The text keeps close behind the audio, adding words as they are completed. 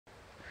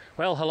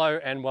Well, hello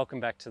and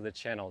welcome back to the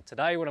channel.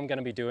 Today what I'm going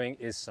to be doing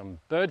is some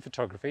bird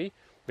photography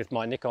with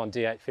my Nikon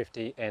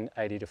D850 and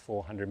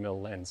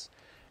 80-400mm lens.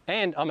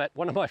 And I'm at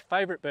one of my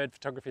favourite bird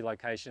photography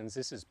locations.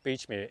 This is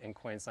Beachmere in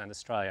Queensland,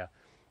 Australia.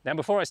 Now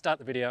before I start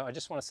the video, I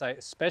just want to say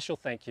a special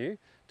thank you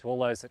to all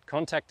those that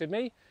contacted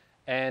me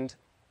and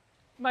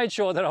made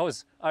sure that I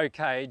was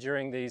okay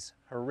during these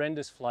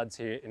horrendous floods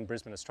here in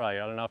Brisbane,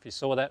 Australia. I don't know if you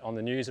saw that on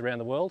the news around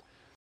the world.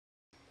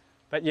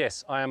 But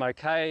yes, I am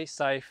okay,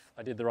 safe,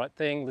 I did the right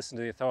thing, listened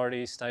to the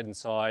authorities, stayed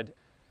inside.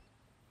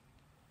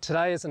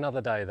 Today is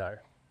another day though.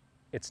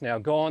 It's now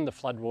gone, the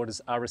floodwaters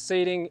are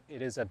receding,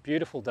 it is a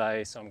beautiful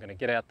day, so I'm going to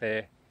get out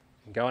there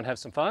and go and have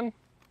some fun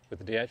with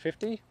the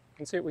D850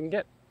 and see what we can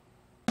get.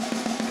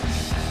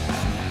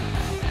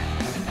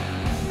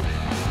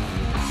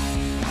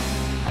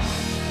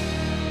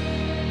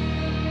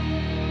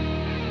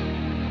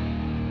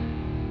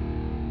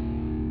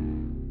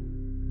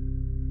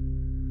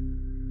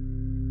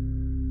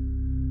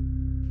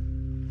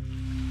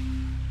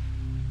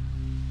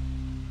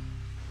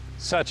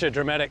 Such a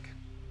dramatic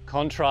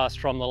contrast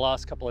from the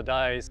last couple of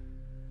days.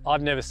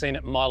 I've never seen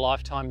it in my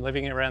lifetime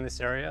living around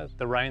this area,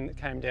 the rain that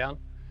came down.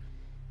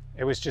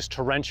 It was just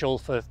torrential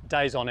for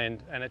days on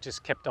end and it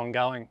just kept on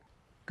going.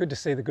 Good to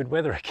see the good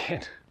weather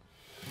again.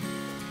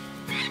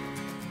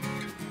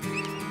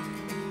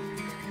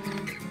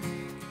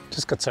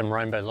 Just got some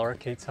rainbow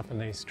lorikeets up in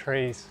these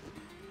trees,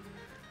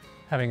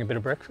 having a bit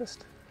of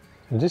breakfast.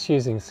 I'm just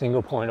using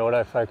single point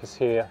autofocus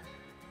here,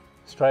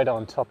 straight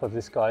on top of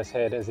this guy's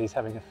head as he's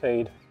having a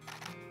feed.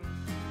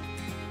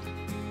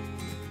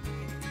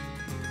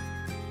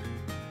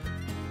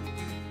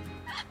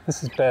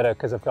 This is better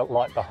because I've got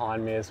light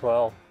behind me as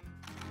well.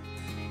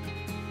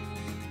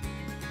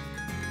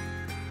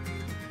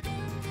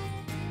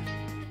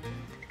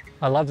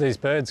 I love these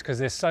birds because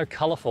they're so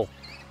colourful.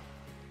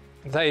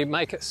 They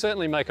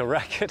certainly make a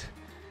racket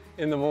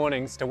in the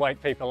mornings to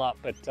wake people up,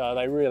 but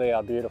they really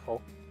are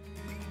beautiful.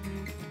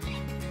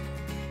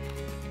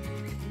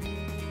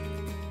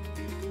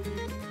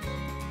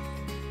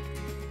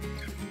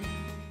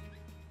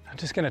 I'm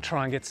just going to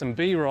try and get some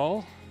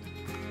B-roll.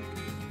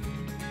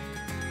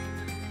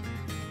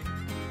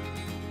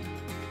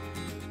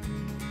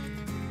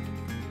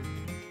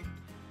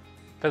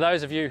 For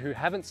those of you who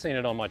haven't seen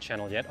it on my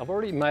channel yet, I've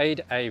already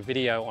made a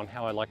video on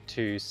how I like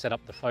to set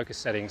up the focus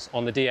settings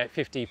on the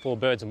D850 for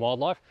birds and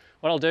wildlife.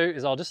 What I'll do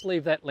is I'll just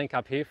leave that link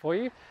up here for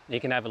you, and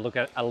you can have a look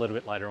at it a little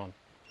bit later on.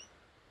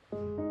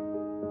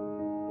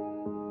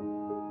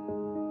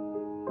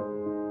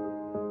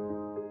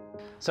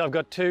 So I've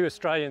got two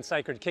Australian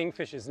sacred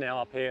kingfishers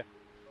now up here.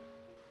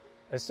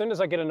 As soon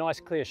as I get a nice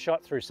clear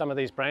shot through some of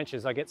these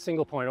branches, I get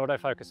single point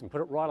autofocus and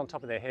put it right on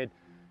top of their head,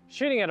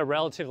 shooting at a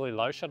relatively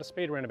low shutter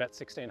speed, around about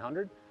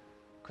 1600,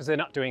 because they're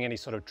not doing any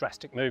sort of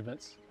drastic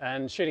movements,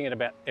 and shooting at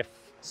about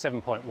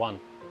f7.1.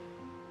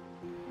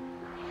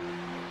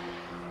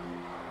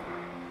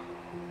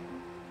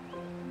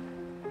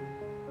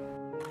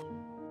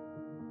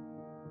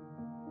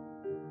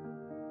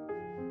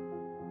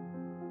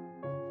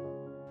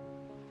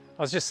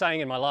 I was just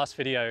saying in my last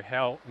video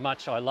how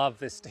much I love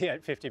this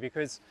D850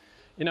 because,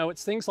 you know,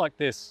 it's things like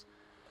this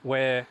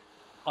where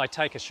I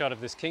take a shot of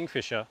this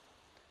kingfisher,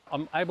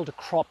 I'm able to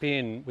crop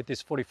in with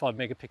this 45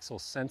 megapixel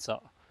sensor,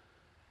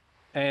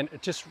 and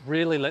it just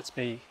really lets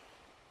me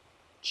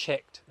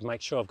check and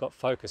make sure I've got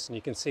focus, and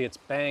you can see it's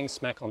bang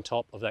smack on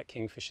top of that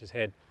kingfisher's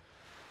head.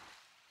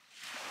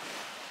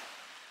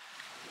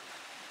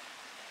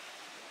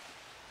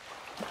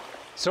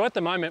 So at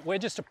the moment we're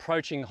just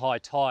approaching high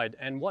tide,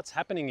 and what's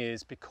happening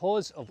is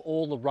because of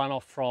all the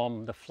runoff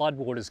from the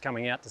floodwaters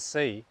coming out to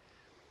sea,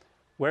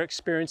 we're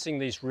experiencing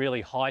these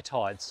really high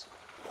tides.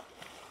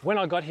 When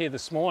I got here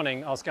this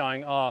morning, I was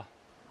going, oh,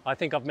 I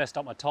think I've messed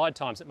up my tide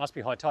times. It must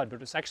be high tide,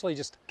 but it's actually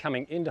just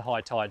coming into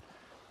high tide.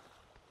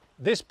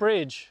 This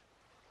bridge,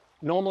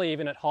 normally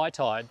even at high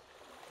tide,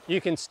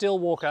 you can still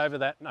walk over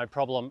that no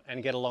problem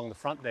and get along the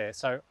front there.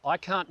 So I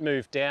can't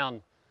move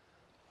down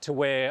to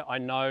where I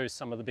know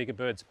some of the bigger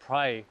birds of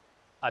prey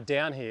are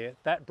down here.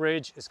 That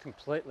bridge is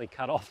completely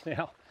cut off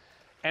now.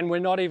 And we're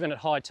not even at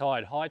high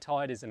tide. High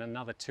tide is in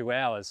another 2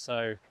 hours.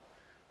 So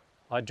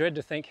I dread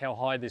to think how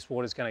high this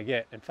water's going to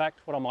get. In fact,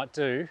 what I might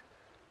do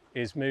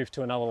is move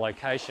to another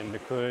location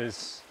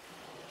because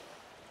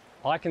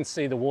I can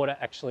see the water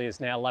actually is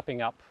now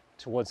lapping up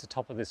towards the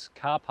top of this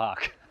car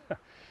park.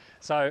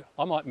 So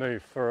I might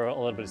move for a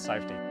little bit of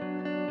safety.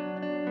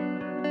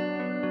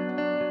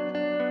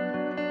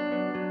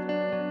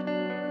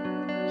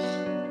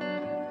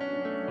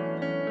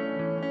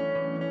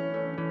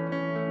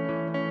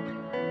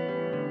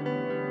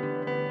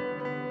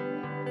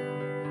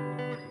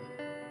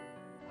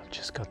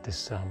 Just got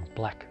this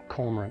black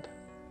cormorant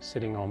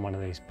sitting on one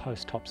of these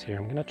post tops here.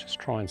 I'm going to just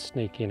try and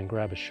sneak in and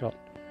grab a shot.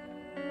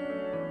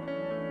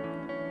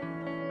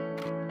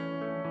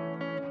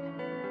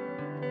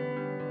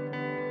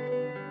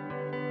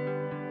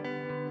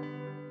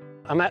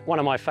 I'm at one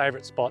of my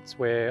favourite spots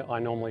where I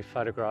normally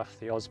photograph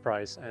the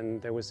ospreys,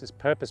 and there was this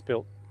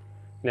purpose-built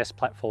nest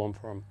platform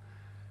for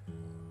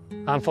them.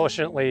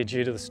 Unfortunately,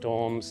 due to the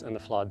storms and the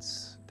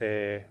floods,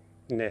 their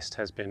nest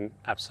has been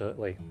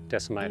absolutely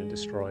decimated,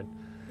 destroyed.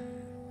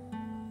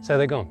 So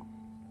they're gone.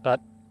 But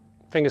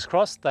fingers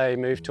crossed they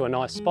move to a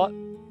nice spot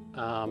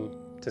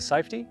to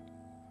safety.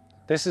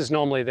 This is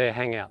normally their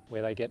hangout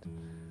where they get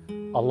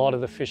a lot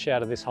of the fish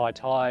out of this high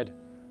tide.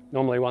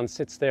 Normally one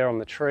sits there on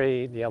the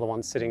tree, the other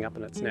one's sitting up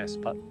in its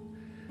nest. But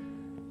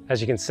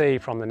as you can see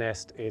from the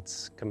nest,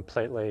 it's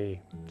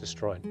completely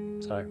destroyed.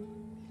 So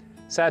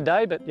sad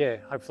day, but yeah,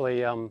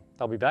 hopefully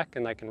they'll be back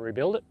and they can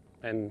rebuild it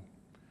and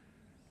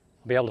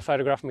be able to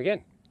photograph them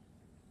again.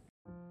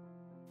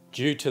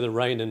 Due to the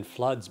rain and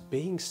floods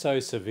being so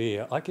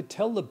severe, I could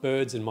tell the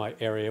birds in my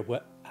area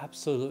were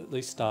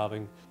absolutely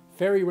starving.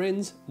 Fairy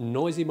wrens,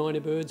 noisy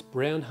miner birds,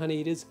 brown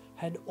honeyeaters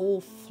had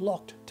all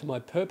flocked to my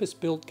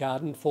purpose-built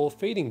garden for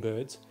feeding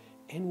birds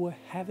and were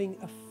having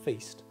a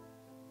feast.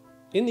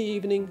 In the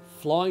evening,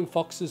 flying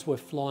foxes were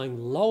flying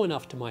low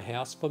enough to my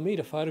house for me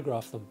to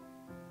photograph them.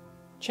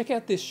 Check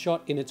out this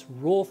shot in its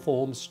raw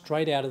form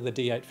straight out of the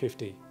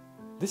D850.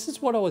 This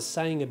is what I was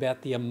saying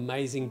about the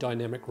amazing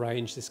dynamic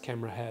range this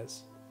camera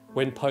has.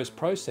 When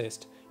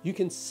post-processed, you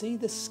can see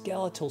the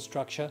skeletal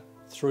structure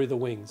through the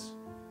wings.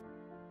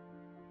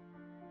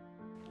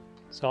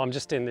 So I'm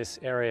just in this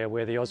area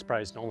where the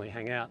ospreys normally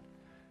hang out,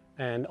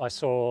 and I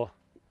saw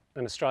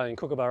an Australian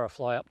kookaburra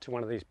fly up to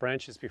one of these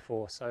branches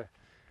before, so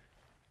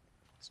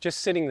it's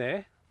just sitting there.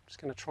 I'm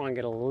just going to try and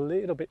get a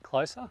little bit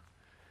closer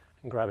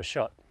and grab a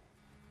shot.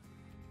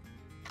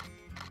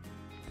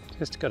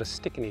 Just got a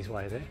stick in his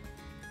way there.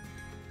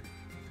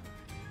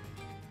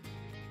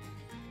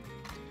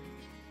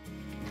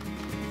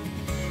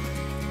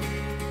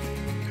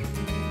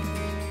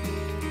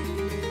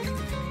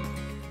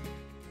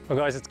 Well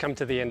guys, it's come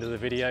to the end of the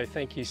video.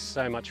 Thank you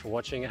so much for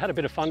watching. I had a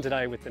bit of fun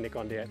today with the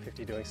Nikon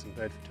D850 doing some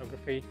bird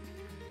photography.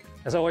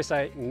 As I always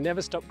say,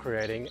 never stop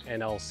creating,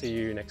 and I'll see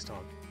you next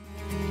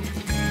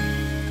time.